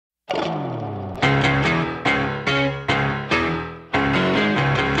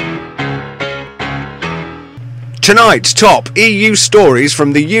Tonight's top EU stories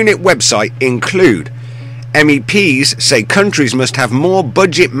from the unit website include: MEPs say countries must have more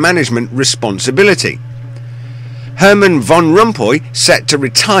budget management responsibility. Herman Van Rompuy set to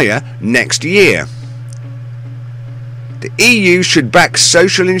retire next year. The EU should back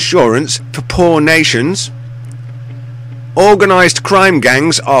social insurance for poor nations. Organised crime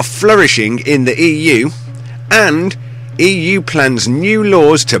gangs are flourishing in the EU. And EU plans new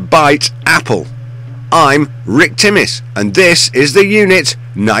laws to bite Apple. I'm Rick Timmis, and this is the Unit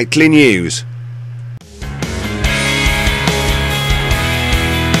Nightly News.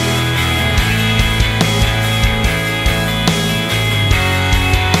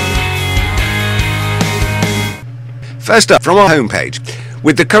 First up, from our homepage,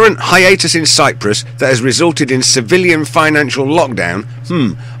 with the current hiatus in Cyprus that has resulted in civilian financial lockdown,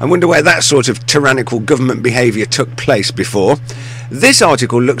 I wonder where that sort of tyrannical government behaviour took place before. This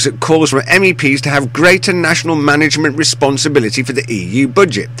article looks at calls from MEPs to have greater national management responsibility for the EU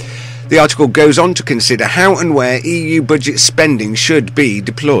budget. The article goes on to consider how and where EU budget spending should be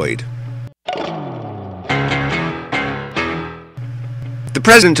deployed. The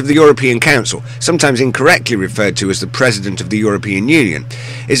President of the European Council, sometimes incorrectly referred to as the President of the European Union,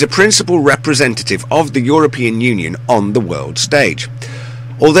 is a principal representative of the European Union on the world stage.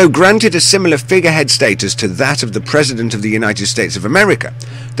 Although granted a similar figurehead status to that of the President of the United States of America,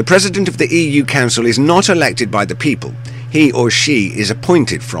 the President of the EU Council is not elected by the people. He or she is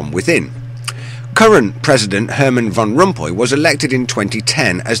appointed from within. Current President Herman Van Rompuy was elected in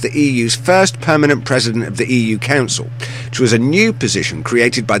 2010 as the EU's first permanent President of the EU Council, which was a new position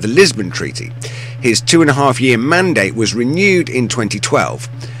created by the Lisbon Treaty. His 2.5-year mandate was renewed in 2012,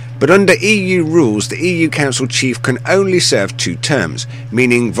 but under EU rules the EU Council chief can only serve 2 terms,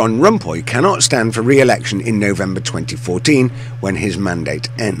 meaning Van Rompuy cannot stand for re-election in November 2014 when his mandate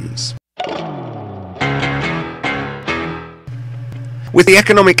ends. With the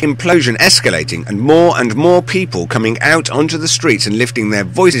economic implosion escalating and more people coming out onto the streets and lifting their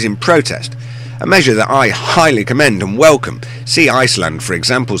voices in protest, a measure that I highly commend and welcome, see Iceland for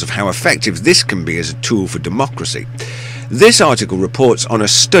examples of how effective this can be as a tool for democracy. This article reports on a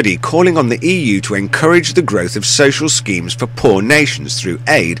study calling on the EU to encourage the growth of social schemes for poor nations through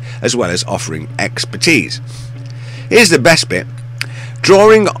aid as well as offering expertise. Here's the best bit.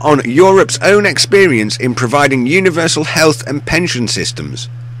 Drawing on Europe's own experience in providing universal health and pension systems.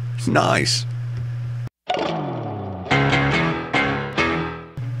 Nice.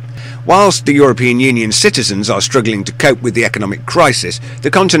 Whilst the European Union citizens are struggling to cope with the economic crisis, the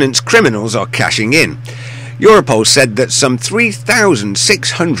continent's criminals are cashing in. Europol said that some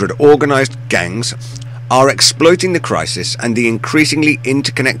 3,600 organised gangs are exploiting the crisis and the increasingly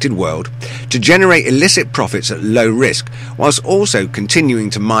interconnected world to generate illicit profits at low risk, whilst also continuing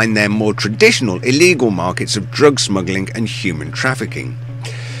to mine their more traditional illegal markets of drug smuggling and human trafficking.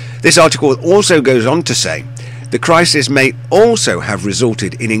 This article also goes on to say, the crisis may also have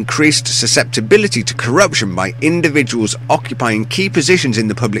resulted in increased susceptibility to corruption by individuals occupying key positions in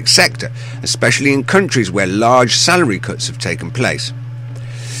the public sector, especially in countries where large salary cuts have taken place.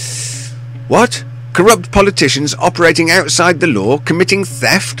 What? Corrupt politicians operating outside the law, committing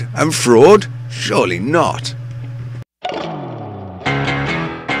theft and fraud? Surely not.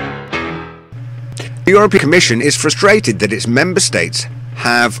 The European Commission is frustrated that its member states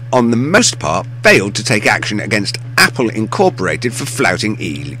have, on the most part, failed to take action against Apple Incorporated for flouting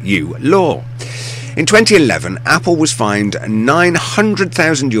EU law. In 2011, Apple was fined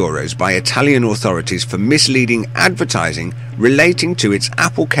 €900,000 by Italian authorities for misleading advertising relating to its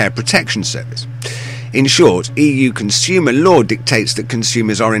Apple Care Protection Service. In short, EU consumer law dictates that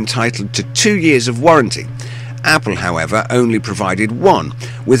consumers are entitled to 2 years of warranty. Apple, however, only provided 1,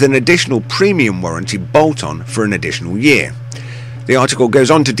 with an additional premium warranty bolt-on for an additional year. The article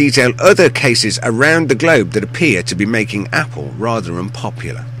goes on to detail other cases around the globe that appear to be making Apple rather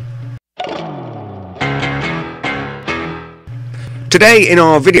unpopular. Today in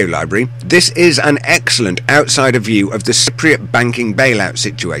our video library, this is an excellent outsider view of the Cypriot banking bailout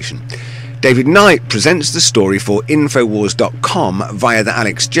situation. David Knight presents the story for Infowars.com via the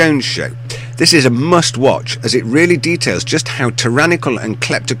Alex Jones Show. This is a must-watch as it really details just how tyrannical and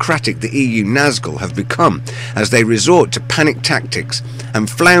kleptocratic the EU Nazgul have become as they resort to panic tactics and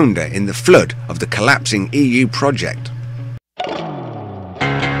flounder in the flood of the collapsing EU project.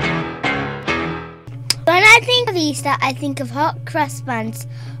 When I think of Easter, I think of hot crust buns,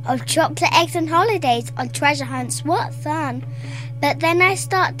 of chocolate eggs and holidays, on treasure hunts. What fun! But then I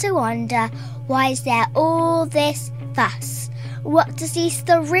start to wonder, why is there all this fuss? What does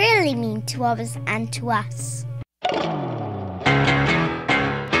Easter really mean to others and to us?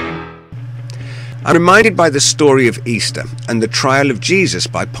 I'm reminded by the story of Easter and the trial of Jesus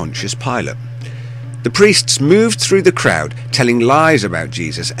by Pontius Pilate. The priests moved through the crowd, telling lies about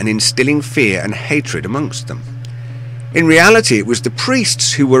Jesus and instilling fear and hatred amongst them. In reality, it was the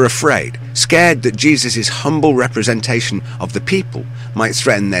priests who were afraid, scared that Jesus' humble representation of the people might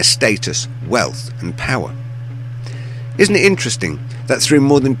threaten their status, wealth, and power. Isn't it interesting that through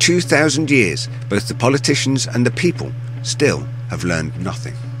more than 2,000 years, both the politicians and the people still have learned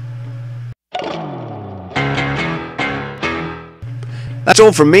nothing? That's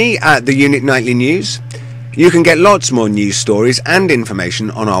all from me at the Unit Nightly News. You can get lots more news stories and information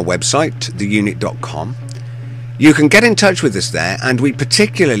on our website, theunit.com. You can get in touch with us there, and we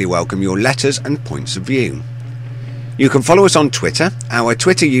particularly welcome your letters and points of view. You can follow us on Twitter. Our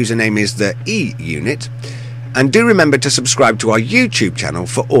Twitter username is the eUnit. And do remember to subscribe to our YouTube channel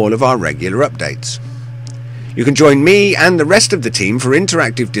for all of our regular updates. You can join me and the rest of the team for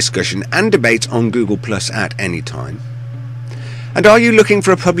interactive discussion and debate on Google Plus at any time. And are you looking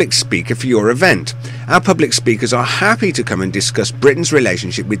for a public speaker for your event? Our public speakers are happy to come and discuss Britain's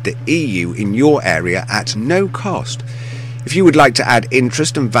relationship with the EU in your area at no cost. If you would like to add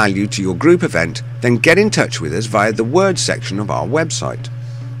interest and value to your group event, then get in touch with us via the words section of our website.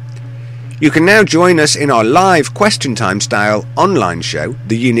 You can now join us in our live question time style online show,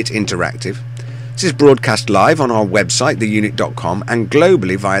 The Unit Interactive. This is broadcast live on our website, theunit.com, and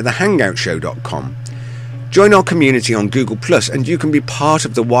globally via thehangoutshow.com. Join our community on Google Plus and you can be part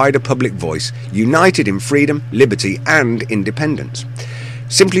of the wider public voice, united in freedom, liberty and independence.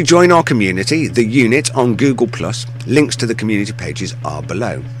 Simply join our community, The Unit, on Google Plus. Links to the community pages are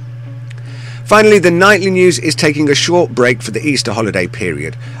below. Finally, the Nightly News is taking a short break for the Easter holiday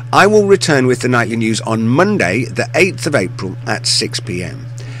period. I will return with the Nightly News on Monday, the 8th of April at 6 p.m.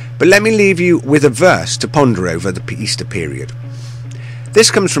 But let me leave you with a verse to ponder over the Easter period. This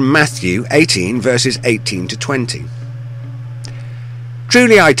comes from Matthew 18 verses 18 to 20.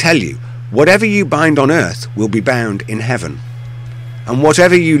 Truly I tell you, whatever you bind on earth will be bound in heaven, and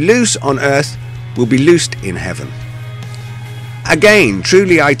whatever you loose on earth will be loosed in heaven. Again,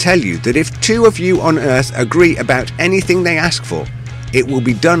 truly I tell you that if two of you on earth agree about anything they ask for, it will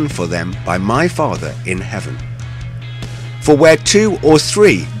be done for them by my Father in heaven. For where 2 or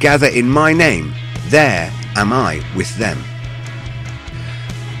 3 gather in my name, there am I with them.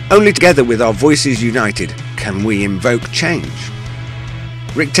 Only together with our voices united can we invoke change.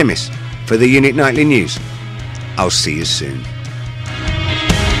 Rick Timmis for the Unit Nightly News. I'll see you soon.